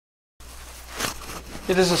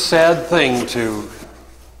It is a sad thing to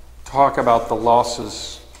talk about the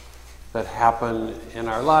losses that happen in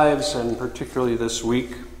our lives, and particularly this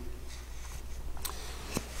week.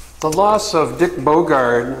 The loss of Dick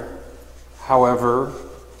Bogard, however,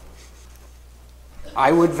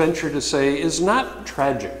 I would venture to say is not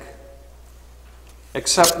tragic,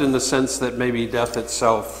 except in the sense that maybe death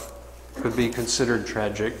itself could be considered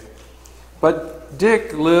tragic. But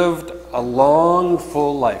Dick lived a long,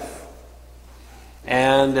 full life.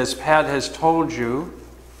 And as Pat has told you,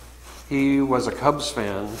 he was a Cubs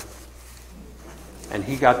fan, and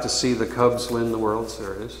he got to see the Cubs win the World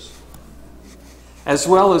Series, as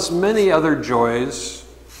well as many other joys.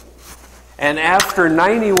 And after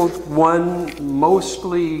 91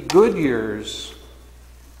 mostly good years,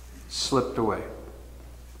 slipped away.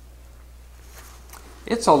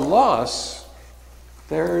 It's a loss.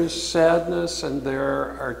 There's sadness and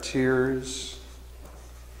there are tears.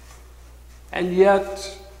 And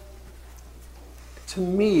yet, to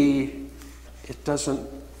me, it doesn't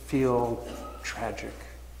feel tragic.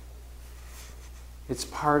 It's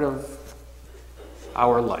part of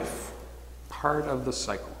our life, part of the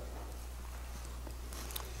cycle.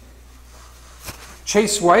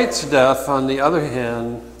 Chase White's death, on the other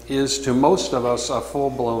hand, is to most of us a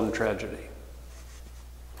full-blown tragedy.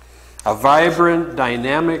 A vibrant,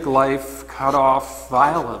 dynamic life cut off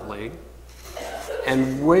violently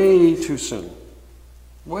and way too soon.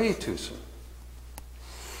 Way too soon.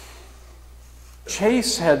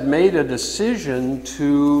 Chase had made a decision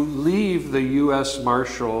to leave the U.S.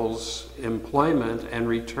 Marshal's employment and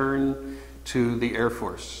return to the Air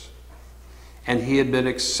Force. And he had been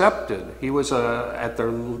accepted. He was at the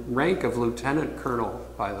rank of lieutenant colonel,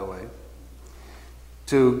 by the way,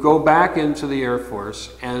 to go back into the Air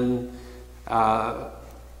Force. And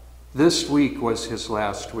this week was his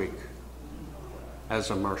last week as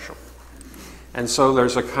a marshal. And so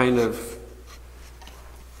there's a kind of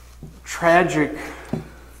tragic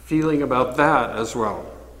feeling about that as well.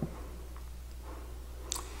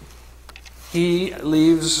 He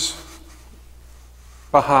leaves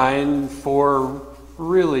behind 4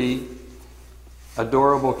 really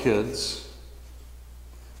adorable kids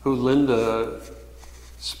who Linda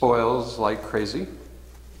spoils like crazy,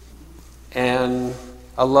 and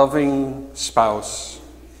a loving spouse,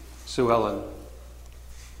 Sue Ellen.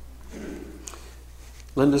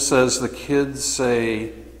 Linda says the kids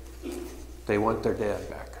say they want their dad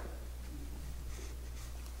back.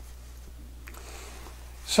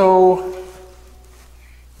 So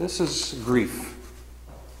this is grief.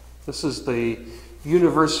 This is the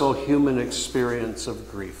universal human experience of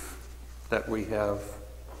grief that we have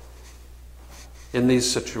in these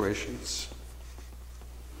situations.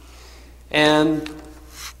 And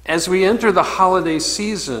as we enter the holiday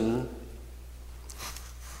season,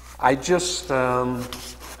 I just,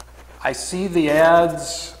 I see the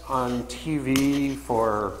ads on TV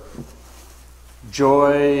for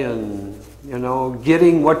joy and,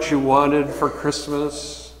 getting what you wanted for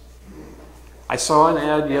Christmas. I saw an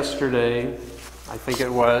ad yesterday, I think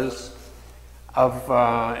it was, of,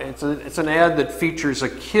 it's an ad that features a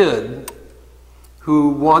kid who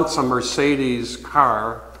wants a Mercedes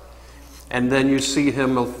car, and then you see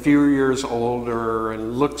him a few years older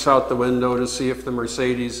and looks out the window to see if the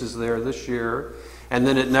Mercedes is there this year. And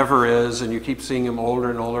then it never is, and you keep seeing him older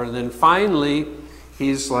and older. And then finally,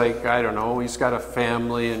 he's like, I don't know, he's got a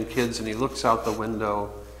family and kids, and he looks out the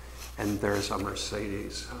window, and there's a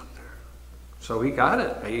Mercedes out there. So he got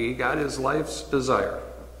it. He got his life's desire.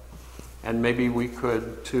 And maybe we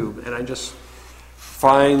could too. And I just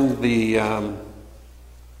find the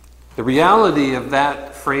reality of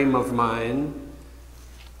that frame of mind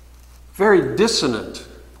very dissonant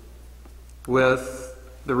with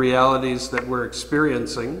the realities that we're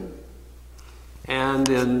experiencing, and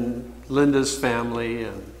in Linda's family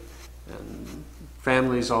and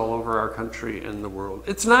families all over our country and the world.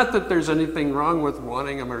 It's not that there's anything wrong with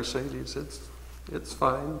wanting a Mercedes. It's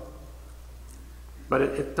fine. But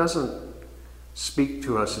it doesn't speak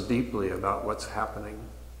to us deeply about what's happening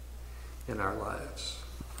in our lives.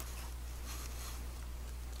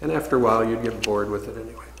 And after a while, you'd get bored with it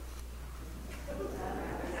anyway.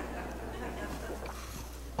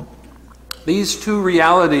 These two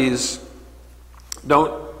realities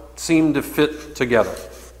don't seem to fit together.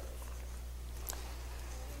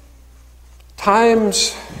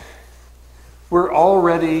 Times were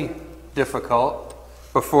already difficult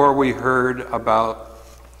before we heard about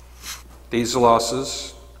these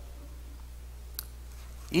losses.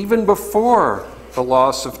 Even before the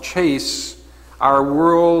loss of Chase, our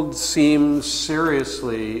world seems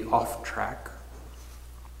seriously off track.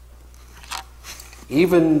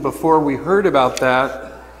 Even before we heard about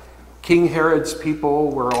that, King Herod's people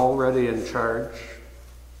were already in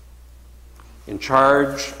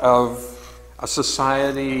charge of a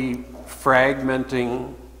society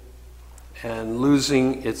fragmenting and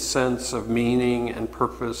losing its sense of meaning and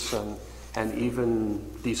purpose and even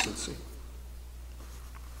decency.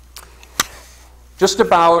 Just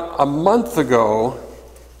about a month ago,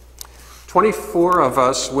 24 of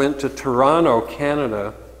us went to Toronto,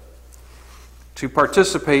 Canada, to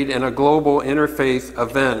participate in a global interfaith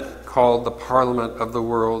event called the Parliament of the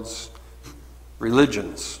World's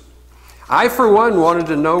Religions. I, for one, wanted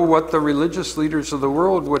to know what the religious leaders of the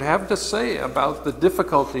world would have to say about the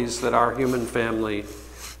difficulties that our human family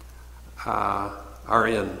are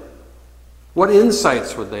in. What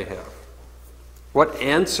insights would they have? What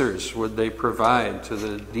answers would they provide to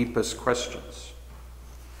the deepest questions?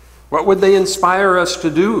 What would they inspire us to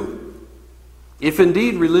do, if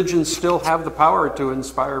indeed religions still have the power to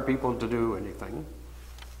inspire people to do anything?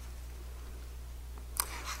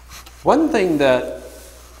 One thing that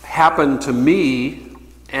happened to me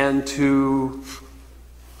and to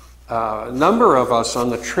a number of us on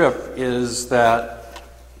the trip is that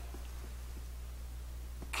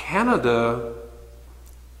Canada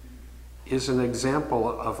is an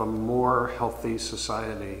example of a more healthy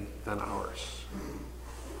society than ours.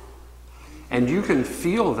 And you can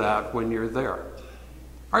feel that when you're there.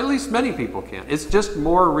 Or at least many people can. It's just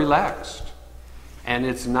more relaxed. And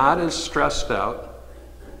it's not as stressed out.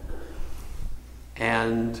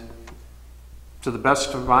 And to the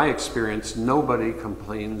best of my experience, nobody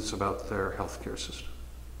complains about their healthcare system.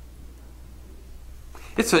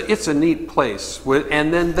 It's a neat place.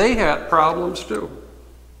 And then they had problems too,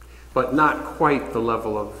 but not quite the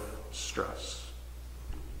level of stress.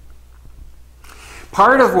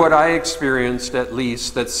 Part of what I experienced, at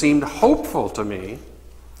least, that seemed hopeful to me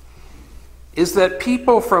is that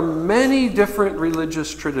people from many different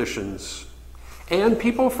religious traditions and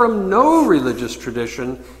people from no religious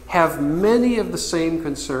tradition have many of the same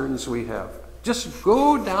concerns we have. Just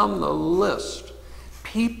go down the list.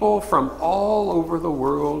 People from all over the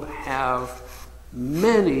world have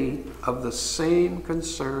many of the same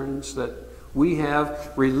concerns that we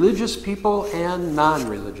have, religious people and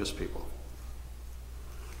non-religious people.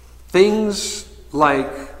 Things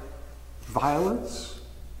like violence,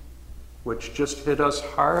 which just hit us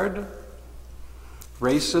hard,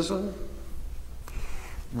 racism,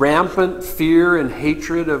 rampant fear and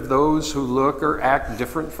hatred of those who look or act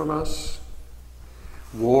different from us,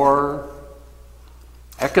 war,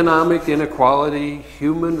 economic inequality,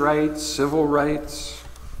 human rights, civil rights,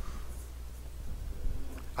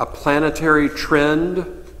 a planetary trend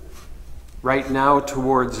right now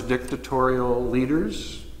towards dictatorial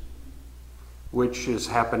leaders, which is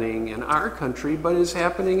happening in our country, but is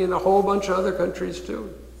happening in a whole bunch of other countries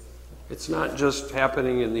too. It's not just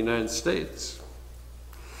happening in the United States.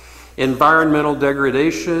 Environmental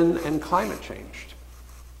degradation and climate change.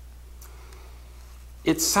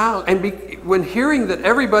 When hearing that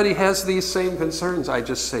everybody has these same concerns, I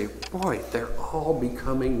just say, boy, they're all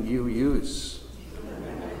becoming UUs.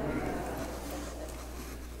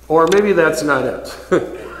 Or maybe that's not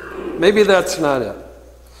it. Maybe that's not it.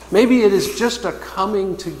 Maybe it is just a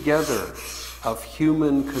coming together of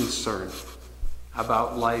human concern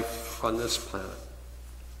about life on this planet.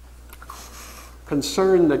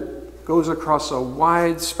 Concern that goes across a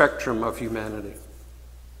wide spectrum of humanity.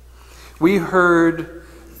 We heard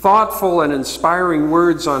thoughtful and inspiring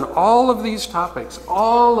words on all of these topics,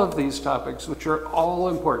 which are all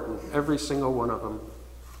important, every single one of them.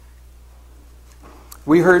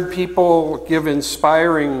 We heard people give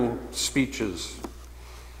inspiring speeches,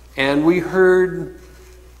 and we heard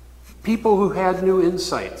people who had new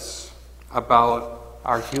insights about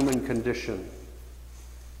our human condition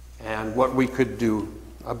and what we could do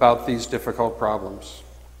about these difficult problems.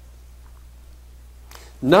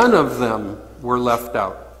 None of them were left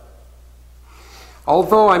out.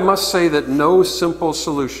 Although I must say that no simple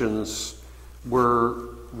solutions were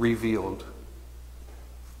revealed.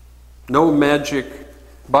 No magic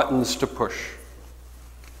buttons to push.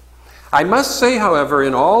 I must say, however,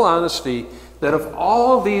 in all honesty, that of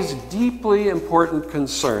all these deeply important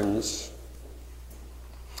concerns,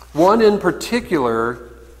 one in particular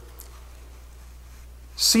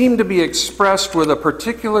seemed to be expressed with a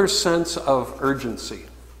particular sense of urgency.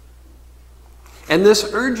 And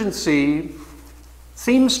this urgency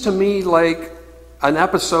seems to me like an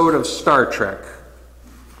episode of Star Trek.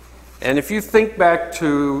 And if you think back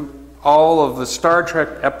to all of the Star Trek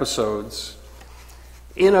episodes,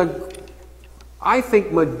 I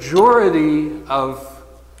think majority of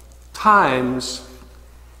times,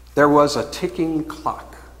 there was a ticking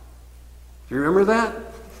clock. Do you remember that?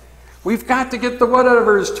 We've got to get the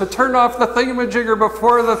whatevers to turn off the thingamajigger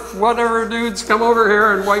before the whatever dudes come over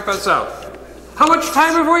here and wipe us out. How much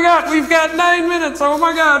time have we got? We've got 9 minutes. Oh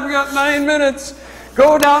my God, we got 9 minutes.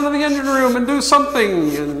 Go down to the engine room and do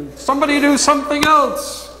something, and somebody do something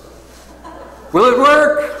else. Will it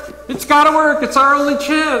work? It's got to work. It's our only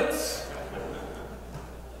chance.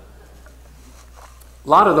 A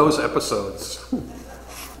lot of those episodes.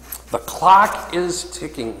 The clock is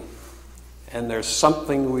ticking, and there's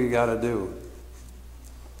something we got to do,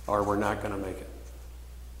 or we're not going to make it.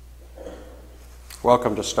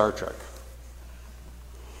 Welcome to Star Trek.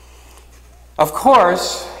 Of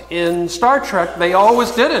course, in Star Trek, they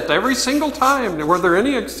always did it, every single time. Were there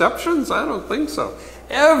any exceptions? I don't think so.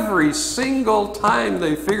 Every single time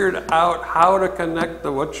they figured out how to connect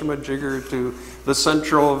the whatchamajigger to the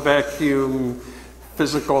central vacuum,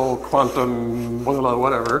 physical, quantum,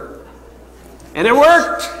 whatever. And it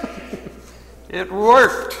worked! It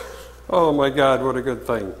worked! Oh my God, what a good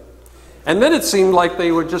thing. And then it seemed like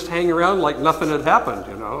they would just hang around like nothing had happened,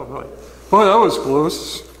 you know. Like, boy, that was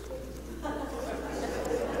close.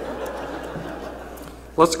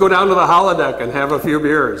 Let's go down to the holodeck and have a few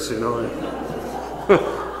beers, you know.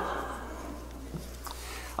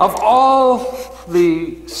 Of all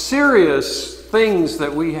the serious things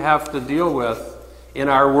that we have to deal with in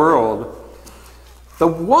our world, the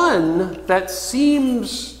one that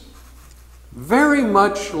seems very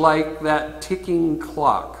much like that ticking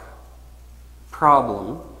clock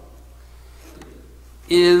problem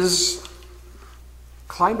is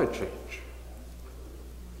climate change.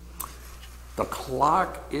 The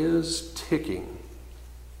clock is ticking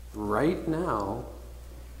right now,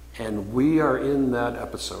 and we are in that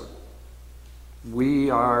episode. We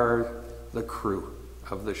are the crew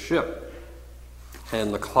of the ship,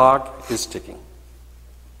 and the clock is ticking.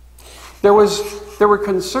 There were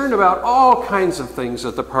concern about all kinds of things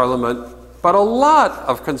at the Parliament, but a lot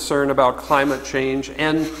of concern about climate change,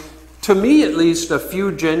 and to me at least, a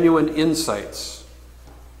few genuine insights.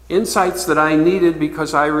 Insights that I needed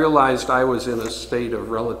because I realized I was in a state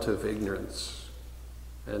of relative ignorance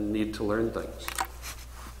and need to learn things.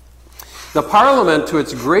 The Parliament, to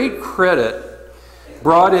its great credit,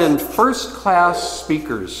 brought in first-class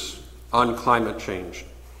speakers on climate change.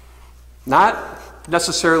 Not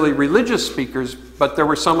necessarily religious speakers, but there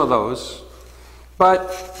were some of those.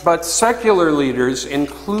 But secular leaders,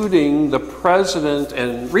 including the president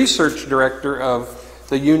and research director of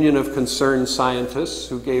the Union of Concerned Scientists,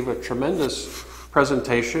 who gave a tremendous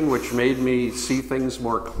presentation which made me see things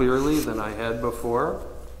more clearly than I had before.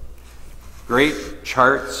 Great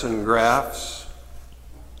charts and graphs.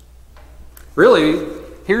 Really,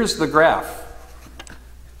 here's the graph.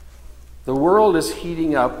 The world is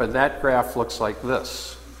heating up, and that graph looks like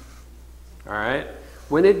this. All right?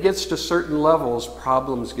 When it gets to certain levels,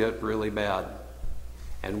 problems get really bad.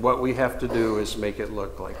 And what we have to do is make it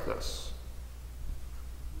look like this.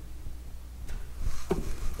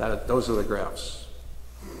 Those are the graphs.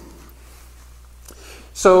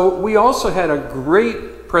 So we also had a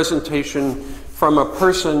great presentation from a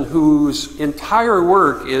person whose entire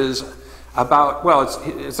work is about, well,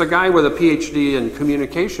 it's a guy with a PhD in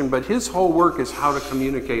communication, but his whole work is how to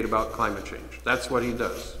communicate about climate change. That's what he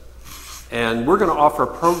does. And we're going to offer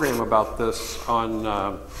a program about this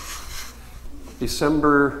on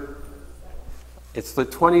December, it's the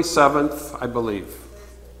 27th, I believe.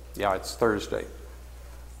 Yeah, it's Thursday.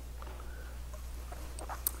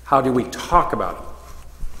 How do we talk about it?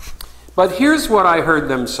 But here's what I heard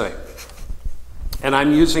them say. And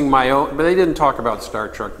I'm using my own, but they didn't talk about Star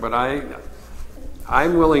Trek, but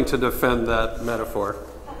I'm willing to defend that metaphor.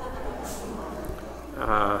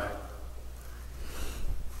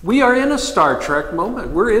 We are in a Star Trek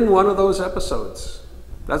moment. We're in one of those episodes.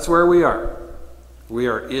 That's where we are. We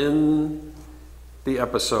are in the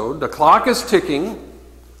episode. The clock is ticking.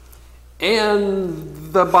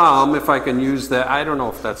 And the bomb, if I can use that, I don't know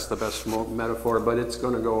if that's the best metaphor, but it's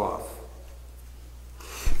going to go off.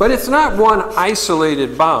 But it's not one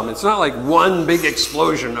isolated bomb. It's not like one big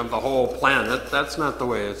explosion of the whole planet. That's not the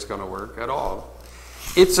way it's going to work at all.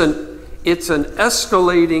 It's an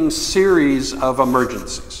escalating series of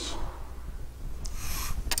emergencies.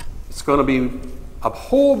 It's going to be a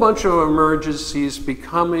whole bunch of emergencies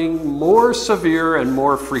becoming more severe and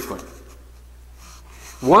more frequent.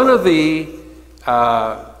 One of the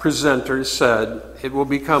presenters said they'll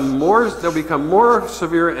become more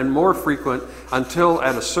severe and more frequent until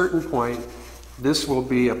at a certain point this will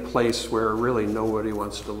be a place where really nobody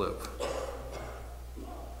wants to live.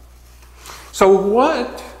 So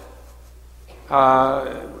what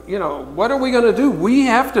you know, what are we going to do? We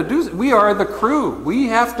have to do, we are the crew. We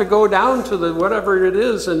have to go down to the whatever it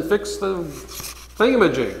is and fix the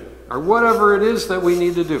thingamajig, or whatever it is that we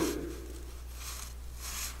need to do.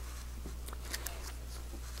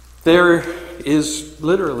 There is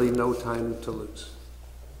literally no time to lose.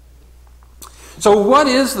 So what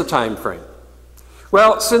is the time frame?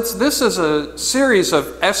 Well, since this is a series of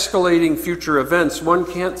escalating future events, one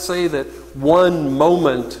can't say that one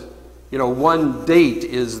moment, you know, one date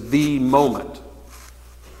is the moment.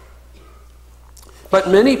 But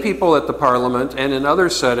many people at the Parliament and in other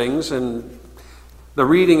settings, and the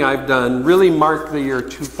reading I've done, really mark the year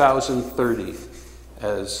 2030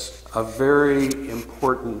 as a very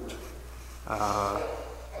important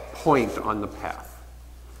point on the path.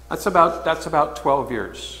 That's about 12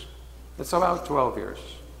 years. It's about 12 years.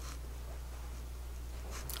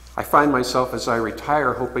 I find myself as I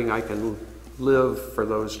retire hoping I can live for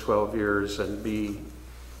those 12 years and be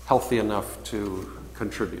healthy enough to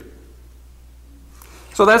contribute.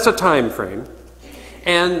 So that's a time frame.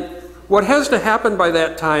 And what has to happen by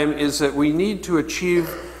that time is that we need to achieve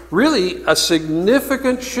really a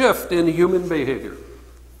significant shift in human behavior.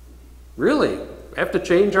 Really, we have to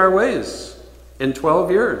change our ways in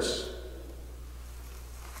 12 years.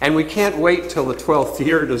 And we can't wait till the 12th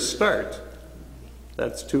year to start.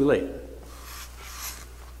 That's too late.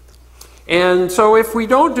 And so if we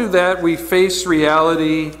don't do that, we face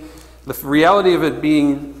reality, the reality of it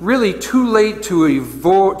being really too late to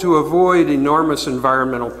avoid enormous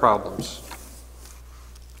environmental problems.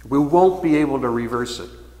 We won't be able to reverse it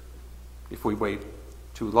if we wait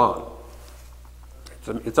too long.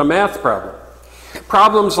 It's a math problem.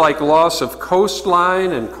 Problems like loss of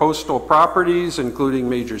coastline and coastal properties, including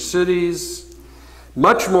major cities,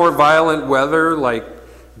 much more violent weather like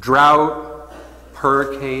drought,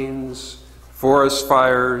 hurricanes, forest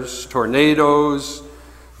fires, tornadoes,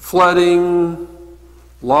 flooding,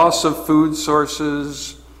 loss of food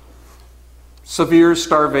sources, severe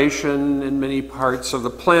starvation in many parts of the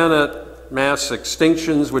planet, mass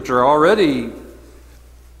extinctions, which are already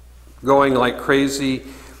going like crazy,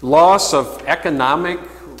 loss of economic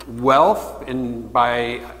wealth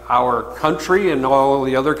by our country and all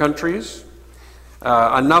the other countries,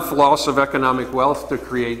 enough loss of economic wealth to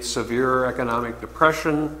create severe economic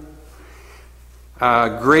depression,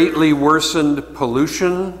 greatly worsened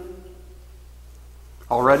pollution.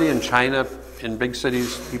 Already in China, in big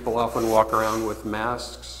cities, people often walk around with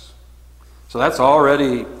masks. So that's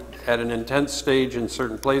already at an intense stage in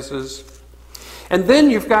certain places. And then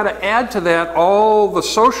you've got to add to that all the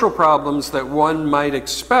social problems that one might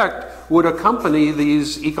expect would accompany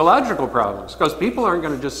these ecological problems. Because people aren't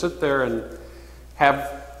going to just sit there and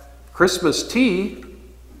have Christmas tea.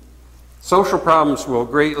 Social problems will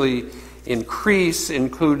greatly increase,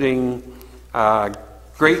 including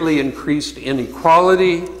greatly increased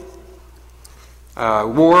inequality,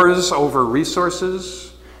 wars over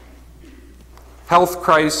resources, health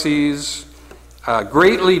crises,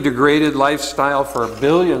 greatly degraded lifestyle for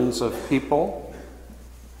billions of people,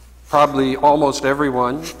 probably almost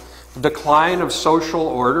everyone, decline of social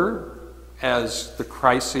order as the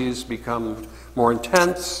crises become more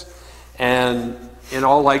intense, and in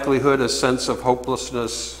all likelihood a sense of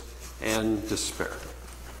hopelessness and despair.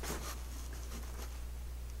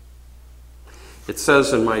 It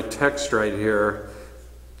says in my text right here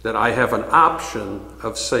that I have an option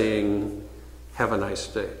of saying, "Have a nice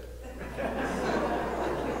day."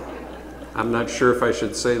 I'm not sure if I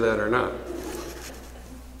should say that or not.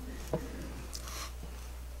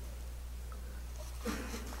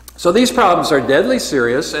 So these problems are deadly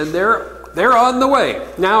serious, and they're on the way.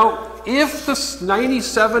 Now, if the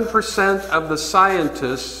 97% of the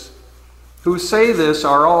scientists who say this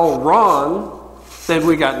are all wrong, then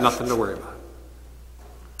we got nothing to worry about.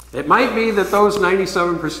 It might be that those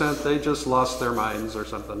 97%, they just lost their minds or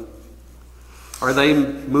something. Or they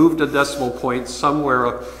moved a decimal point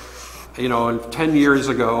somewhere, 10 years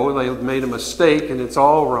ago, they made a mistake and it's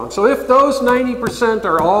all wrong. So if those 90%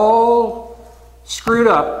 are all screwed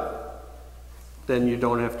up, then you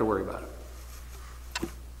don't have to worry about it.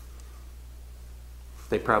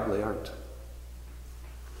 They probably aren't.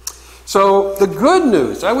 So the good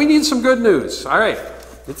news, we need some good news. All right,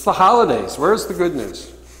 it's the holidays. Where's the good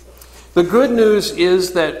news? The good news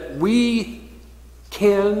is that we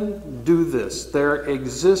can do this. There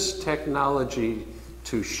exists technology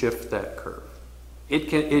to shift that curve.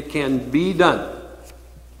 It can be done.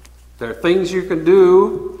 There are things you can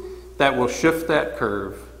do that will shift that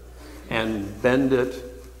curve and bend it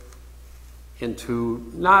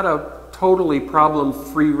into not a totally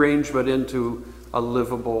problem-free range, but into a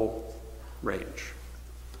livable range.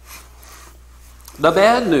 The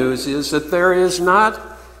bad news is that there is not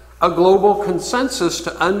a global consensus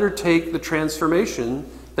to undertake the transformation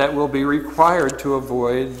that will be required to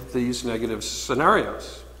avoid these negative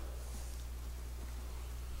scenarios.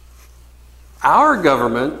 Our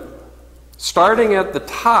government, starting at the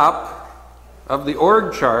top of the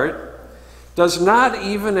org chart, does not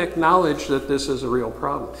even acknowledge that this is a real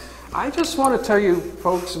problem. I just want to tell you,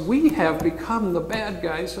 folks, we have become the bad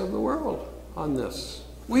guys of the world on this.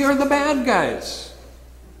 We are the bad guys.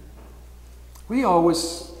 We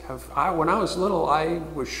always have, when I was little, I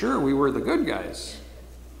was sure we were the good guys.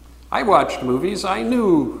 I watched movies, I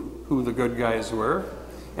knew who the good guys were,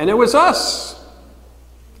 and it was us.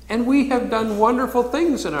 And we have done wonderful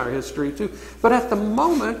things in our history too. But at the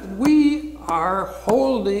moment, we are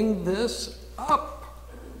holding this up.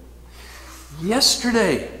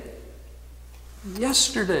 Yesterday,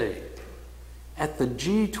 at the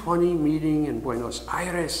G20 meeting in Buenos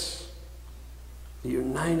Aires, the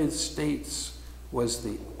United States was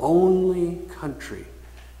the only country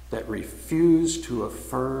that refused to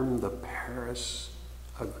affirm the Paris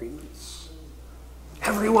agreements.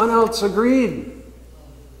 Everyone else agreed.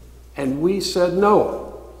 And we said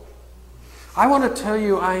no. I want to tell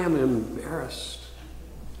you, I am embarrassed,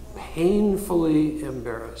 painfully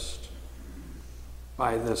embarrassed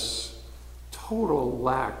by this total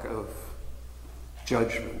lack of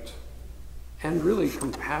judgment and really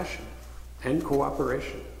compassion and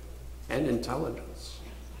cooperation and intelligence.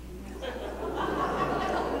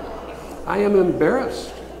 I am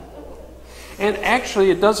embarrassed. And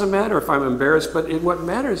actually, it doesn't matter if I'm embarrassed, but what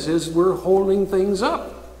matters is we're holding things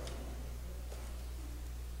up.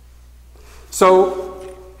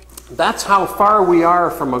 So that's how far we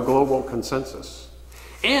are from a global consensus.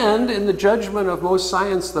 And in the judgment of most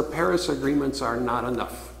science, the Paris agreements are not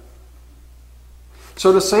enough.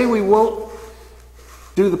 So to say we won't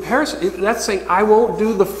do the Paris, that's saying I won't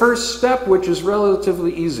do the first step, which is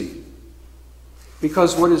relatively easy.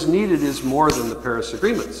 Because what is needed is more than the Paris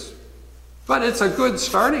agreements. But it's a good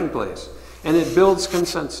starting place, and it builds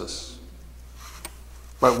consensus.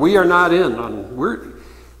 But we are not in on,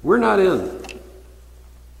 we're not in.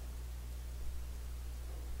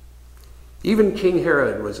 Even King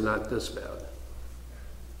Herod was not this bad.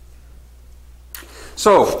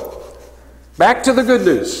 So, back to the good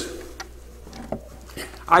news.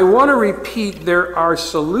 I want to repeat, there are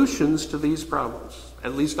solutions to these problems.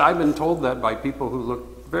 At least I've been told that by people who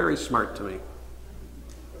look very smart to me.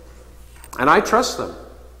 And I trust them,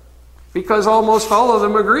 because almost all of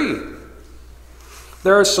them agree.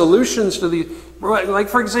 There are solutions to these. Like,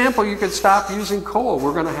 for example, you could stop using coal.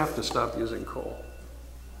 We're going to have to stop using coal.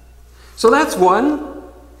 So that's one.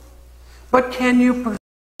 But can you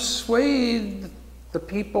persuade the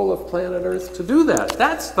people of planet Earth to do that?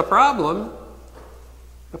 That's the problem.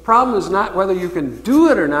 The problem is not whether you can do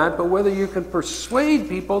it or not, but whether you can persuade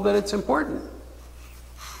people that it's important.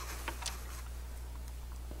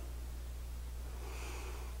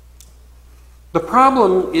 The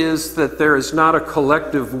problem is that there is not a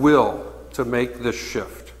collective will to make this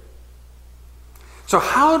shift. So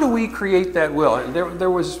how do we create that will? And there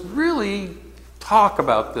was really talk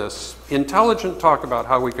about this, intelligent talk about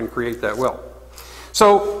how we can create that will.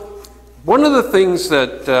 So one of the things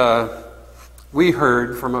that we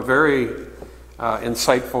heard from a very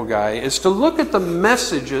insightful guy is to look at the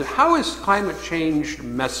messages. How is climate change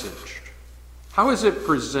messaged? How is it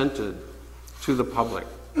presented to the public?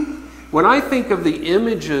 When I think of the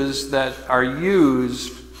images that are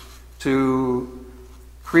used to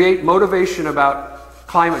create motivation about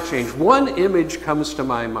climate change, one image comes to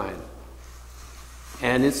my mind,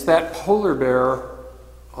 and it's that polar bear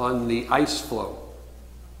on the ice floe.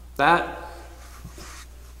 That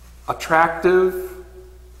attractive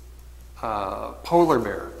polar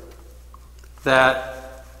bear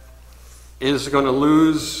that is going to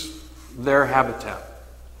lose their habitat.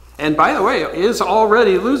 And by the way, is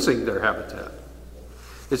already losing their habitat.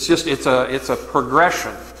 It's just, it's a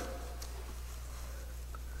progression.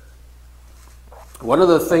 One of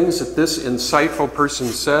the things that this insightful person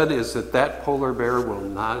said is that polar bear will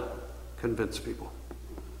not convince people.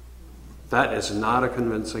 That is not a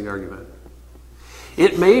convincing argument.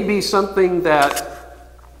 It may be something that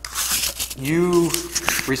you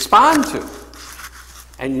respond to,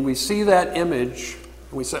 and we see that image,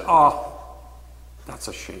 and we say, oh, that's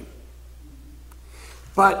a shame.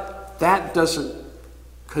 But that doesn't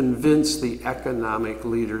convince the economic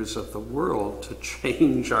leaders of the world to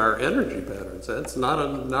change our energy patterns. That's not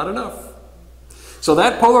enough. So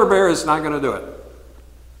that polar bear is not going to do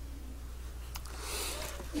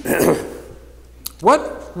it.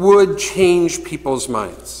 What would change people's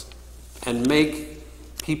minds and make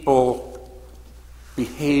people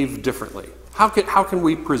behave differently? How can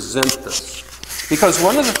we present this? Because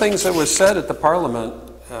one of the things that was said at the Parliament,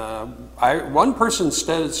 one person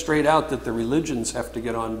said straight out that the religions have to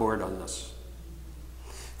get on board on this.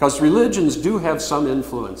 Because religions do have some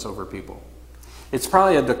influence over people. It's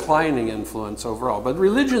probably a declining influence overall, but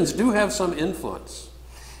religions do have some influence.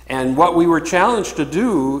 And what we were challenged to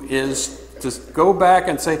do is to go back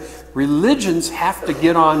and say, religions have to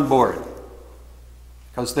get on board.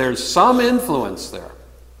 Because there's some influence there.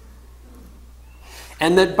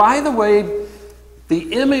 And that, by the way,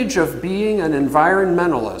 the image of being an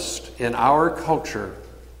environmentalist in our culture,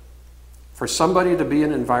 for somebody to be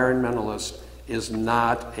an environmentalist, is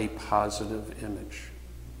not a positive image.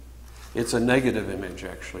 It's a negative image,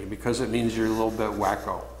 actually, because it means you're a little bit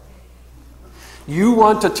wacko. You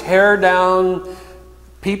want to tear down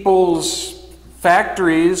people's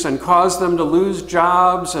factories and cause them to lose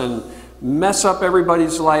jobs and mess up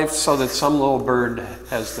everybody's life so that some little bird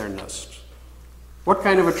has their nest. What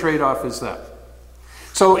kind of a trade-off is that?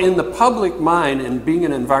 So in the public mind, and being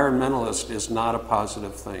an environmentalist is not a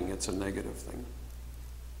positive thing, it's a negative thing.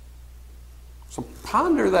 So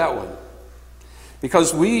ponder that one.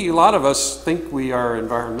 Because a lot of us think we are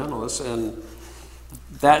environmentalists, and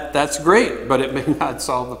that's great, but it may not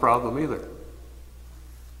solve the problem either.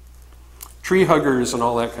 Tree huggers and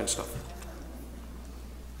all that kind of stuff.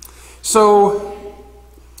 So,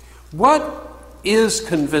 what is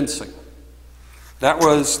convincing? That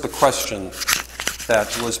was the question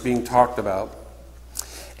that was being talked about.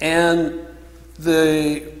 And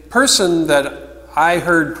the person that I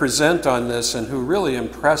heard present on this and who really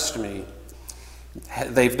impressed me,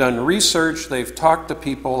 they've done research, they've talked to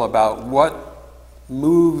people about what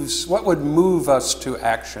would move us to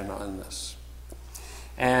action on this.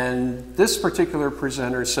 And this particular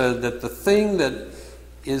presenter said that the thing that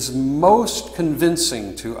is most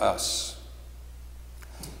convincing to us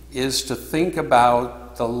is to think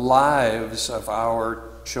about the lives of our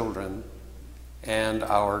children and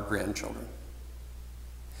our grandchildren.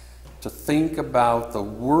 To think about the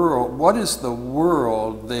world, what is the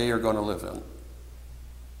world they are going to live in?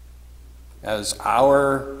 As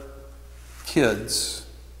our kids,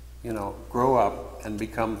 grow up and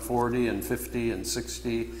become 40 and 50 and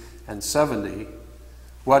 60 and 70,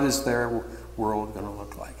 what is their world going to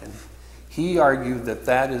look like? And he argued that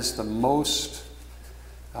that is the most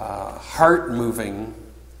heart-moving,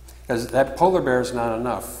 because that polar bear is not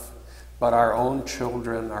enough, but our own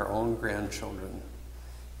children, our own grandchildren,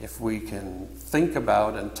 if we can think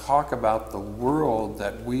about and talk about the world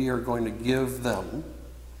that we are going to give them,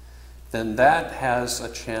 then that has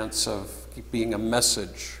a chance of being a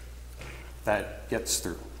message that gets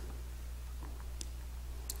through.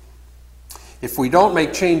 If we don't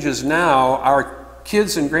make changes now, our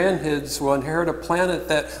kids and grandkids will inherit a planet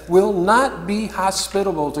that will not be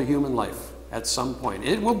hospitable to human life at some point.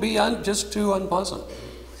 It will be just too unpleasant.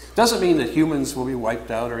 Doesn't mean that humans will be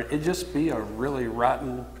wiped out, or it'd just be a really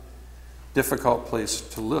rotten, difficult place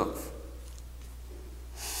to live.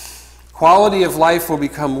 Quality of life will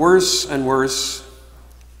become worse and worse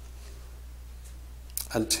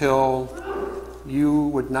until you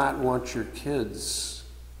would not want your kids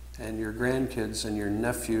and your grandkids and your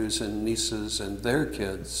nephews and nieces and their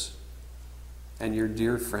kids and your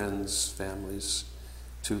dear friends' families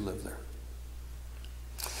to live there.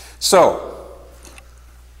 So,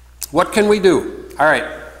 what can we do? All right.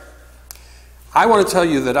 I want to tell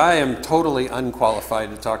you that I am totally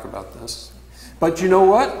unqualified to talk about this. But you know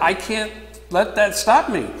what? I can't let that stop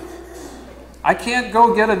me. I can't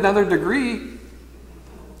go get another degree.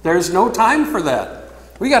 There's no time for that.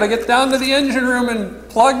 We got to get down to the engine room and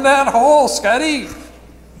plug that hole, Scotty.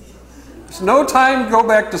 There's no time to go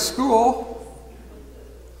back to school.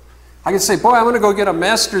 I could say, boy, I'm going to go get a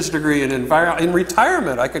master's degree in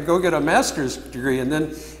retirement. I could go get a master's degree, and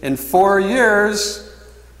then in 4 years,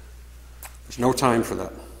 there's no time for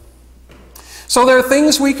that. So there are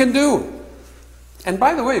things we can do. And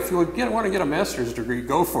by the way, if you want to get a master's degree,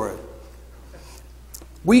 go for it.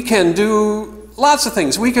 We can do lots of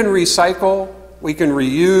things. We can recycle, we can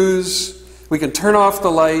reuse, we can turn off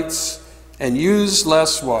the lights and use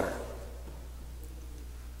less water.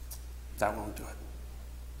 That won't do it.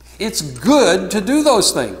 It's good to do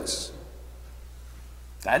those things.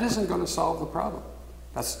 That isn't going to solve the problem.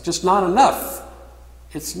 That's just not enough.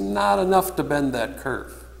 It's not enough to bend that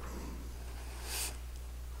curve.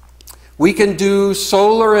 We can do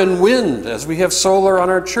solar and wind, as we have solar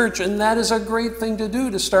on our church, and that is a great thing to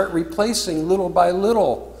do, to start replacing little by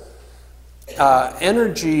little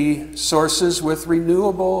energy sources with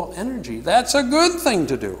renewable energy. That's a good thing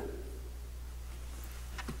to do.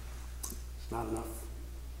 It's not enough.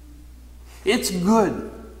 It's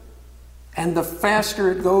good. And the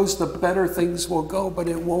faster it goes, the better things will go, but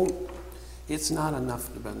it's not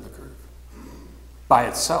enough to bend the curve by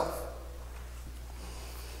itself.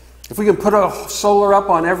 If we can put a solar up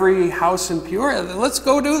on every house in Peoria, then let's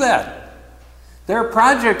go do that. There are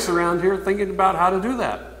projects around here thinking about how to do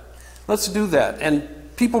that. Let's do that.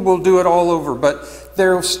 And people will do it all over, but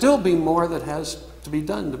there will still be more that has to be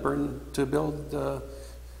done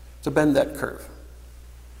to bend that curve.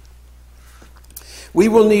 We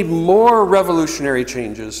will need more revolutionary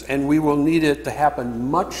changes, and we will need it to happen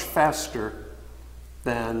much faster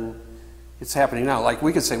than it's happening now. Like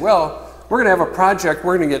we could say, well, we're going to have a project,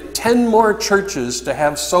 we're going to get 10 more churches to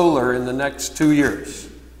have solar in the next 2 years.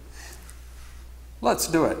 Let's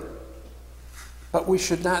do it. But we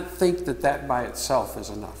should not think that that by itself is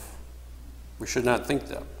enough. We should not think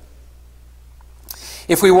that.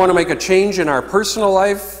 If we want to make a change in our personal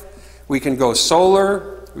life, we can go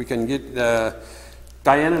solar. We can get,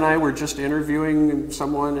 Diane and I were just interviewing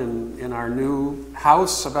someone in our new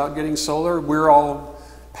house about getting solar. We're all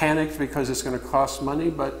panicked because it's going to cost money,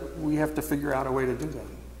 but we have to figure out a way to do that.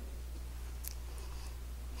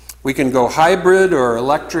 We can go hybrid or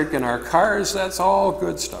electric in our cars. That's all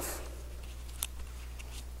good stuff.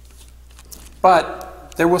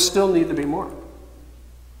 But there will still need to be more.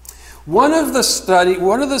 One of the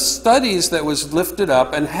studies that was lifted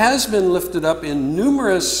up and has been lifted up in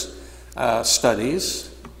numerous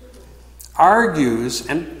studies argues,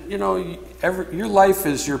 and you know, your life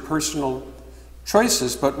is your personal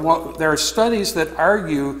choices, but there are studies that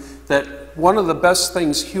argue that one of the best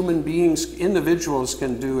things human beings, individuals,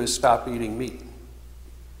 can do is stop eating meat.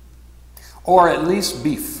 Or at least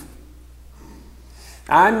beef.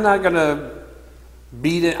 I'm not going to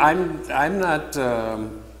beat it. I'm not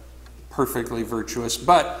perfectly virtuous,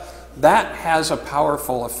 but that has a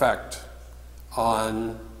powerful effect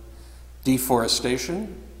on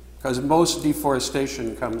deforestation, because most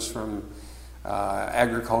deforestation comes from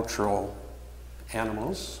agricultural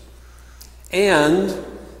animals, and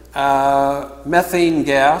methane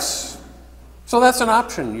gas. So that's an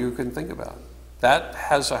option you can think about. That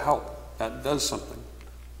has a help. That does something.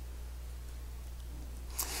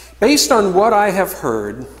 Based on what I have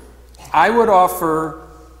heard, I would offer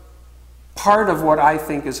part of what I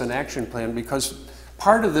think is an action plan, because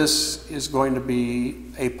part of this is going to be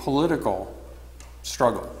a political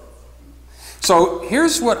struggle. So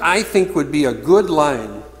here's what I think would be a good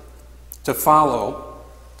line to follow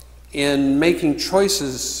in making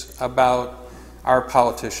choices about our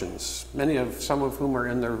politicians, some of whom are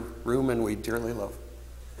in the room and we dearly love.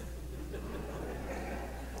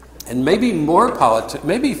 And maybe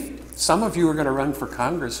maybe some of you are going to run for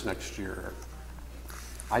Congress next year.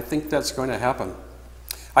 I think that's going to happen.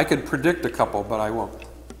 I could predict a couple, but I won't.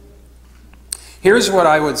 Here's what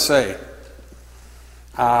I would say.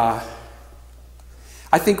 I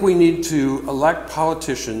think we need to elect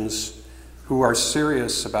politicians who are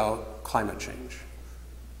serious about climate change.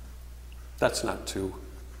 That's not too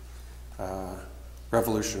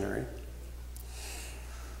revolutionary.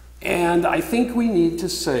 And I think we need to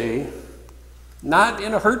say, not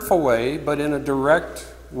in a hurtful way, but in a direct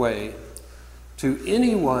way, to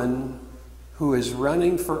anyone who is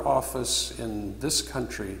running for office in this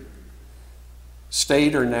country,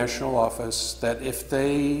 state or national office, that if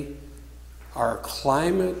they are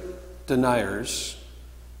climate deniers,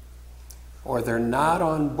 or they're not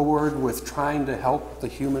on board with trying to help the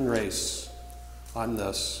human race on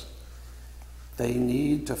this, they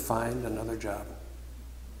need to find another job.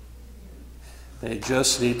 They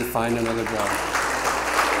just need to find another job.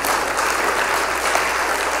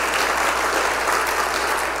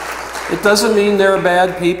 It doesn't mean they're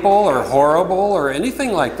bad people or horrible or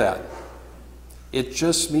anything like that. It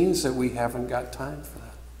just means that we haven't got time for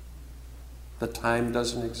that. The time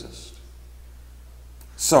doesn't exist.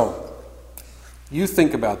 So, you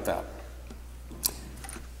think about that.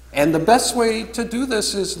 And the best way to do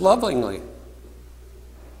this is lovingly.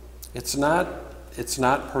 It's not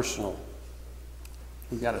personal.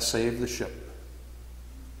 We've got to save the ship.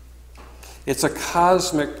 It's a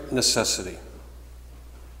cosmic necessity.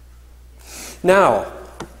 Now,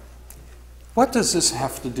 what does this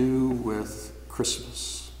have to do with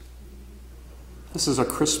Christmas? This is a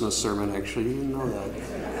Christmas sermon, actually. You didn't know that.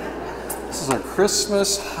 This is a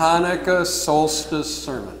Christmas, Hanukkah, solstice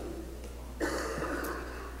sermon.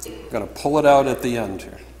 I'm going to pull it out at the end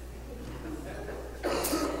here.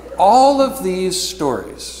 All of these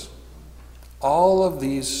stories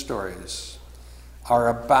are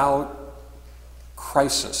about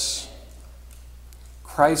crisis.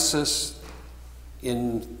 Crisis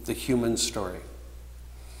in the human story.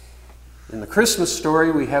 In the Christmas story,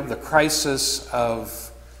 we have the crisis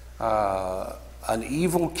of an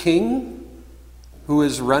evil king who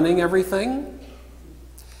is running everything,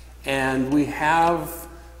 and we have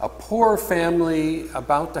a poor family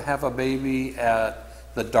about to have a baby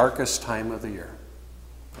at the darkest time of the year.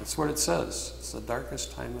 That's what it says. It's the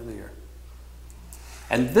darkest time of the year.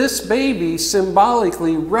 And this baby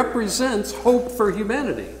symbolically represents hope for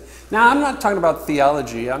humanity. Now, I'm not talking about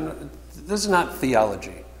theology. This is not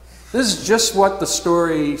theology. This is just what the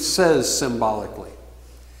story says symbolically.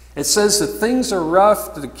 It says that things are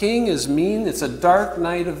rough, the king is mean, it's a dark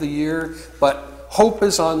night of the year, but hope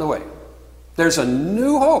is on the way. There's a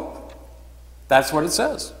new hope. That's what it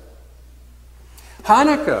says.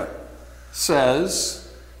 Hanukkah says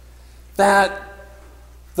that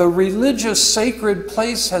the religious sacred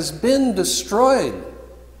place has been destroyed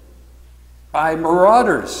by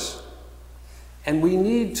marauders, and we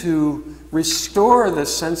need to restore the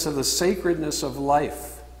sense of the sacredness of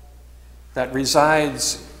life that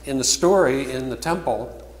resides in the story in the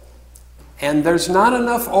temple. And there's not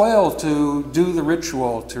enough oil to do the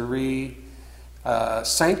ritual to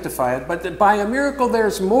sanctify it, but by a miracle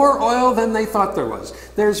there's more oil than they thought there was.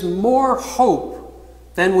 There's more hope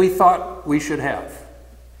than we thought we should have,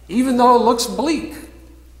 even though it looks bleak.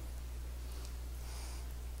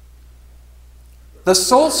 The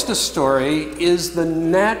solstice story is the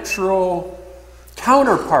natural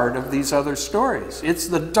counterpart of these other stories. It's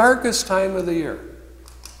the darkest time of the year.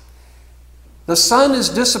 The sun is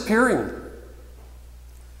disappearing.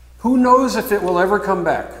 Who knows if it will ever come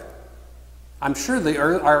back? I'm sure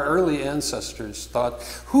our early ancestors thought,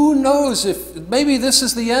 who knows if maybe this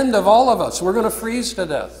is the end of all of us. We're going to freeze to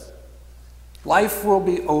death. Life will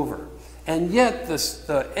be over. And yet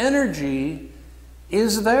the energy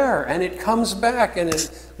is there, and it comes back, and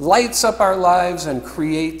it lights up our lives and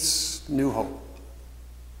creates new hope.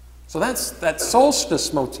 So that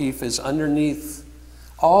solstice motif is underneath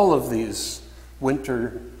all of these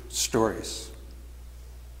winter stories.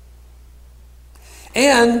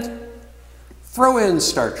 And throw in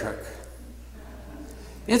Star Trek.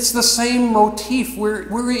 It's the same motif.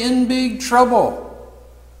 We're in big trouble.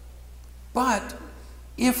 But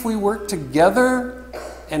if we work together,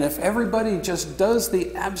 and if everybody just does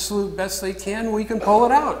the absolute best they can, we can pull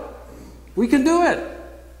it out. We can do it.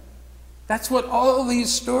 That's what all these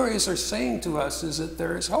stories are saying to us, is that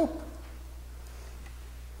there is hope.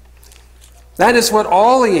 That is what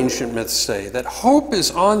all the ancient myths say, that hope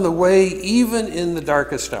is on the way even in the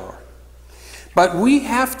darkest hour. But we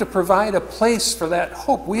have to provide a place for that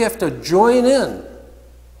hope. We have to join in.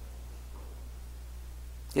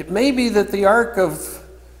 It may be that the arc of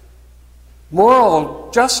moral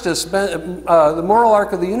justice, the moral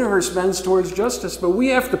arc of the universe bends towards justice, but we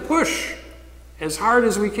have to push as hard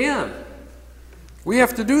as we can. We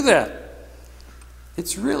have to do that.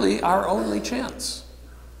 It's really our only chance.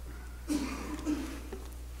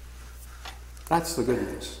 That's the good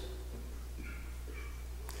news.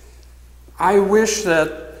 I wish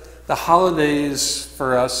that the holidays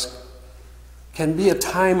for us can be a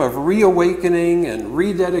time of reawakening and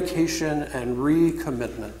rededication and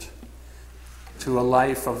recommitment to a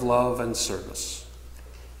life of love and service.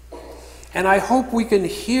 And I hope we can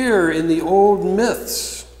hear in the old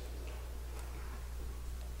myths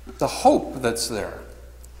the hope that's there,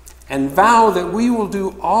 and vow that we will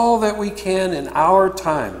do all that we can in our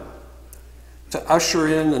time to usher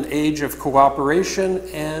in an age of cooperation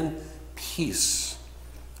and peace.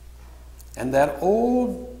 And that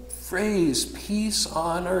old phrase, peace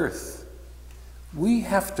on earth, we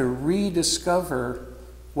have to rediscover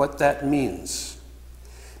what that means,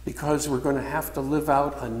 because we're going to have to live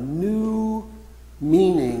out a new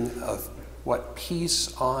meaning of what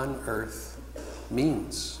peace on earth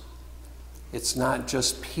means. It's not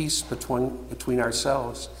just peace between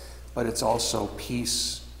ourselves, but it's also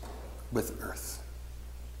peace with earth.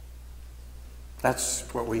 That's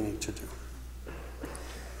what we need to do.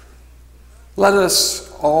 Let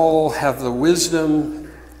us all have the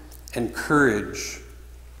wisdom and courage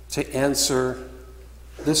to answer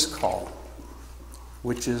this call,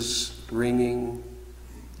 which is ringing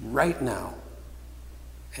right now,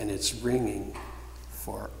 and it's ringing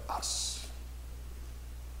for us.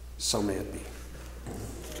 So may it be.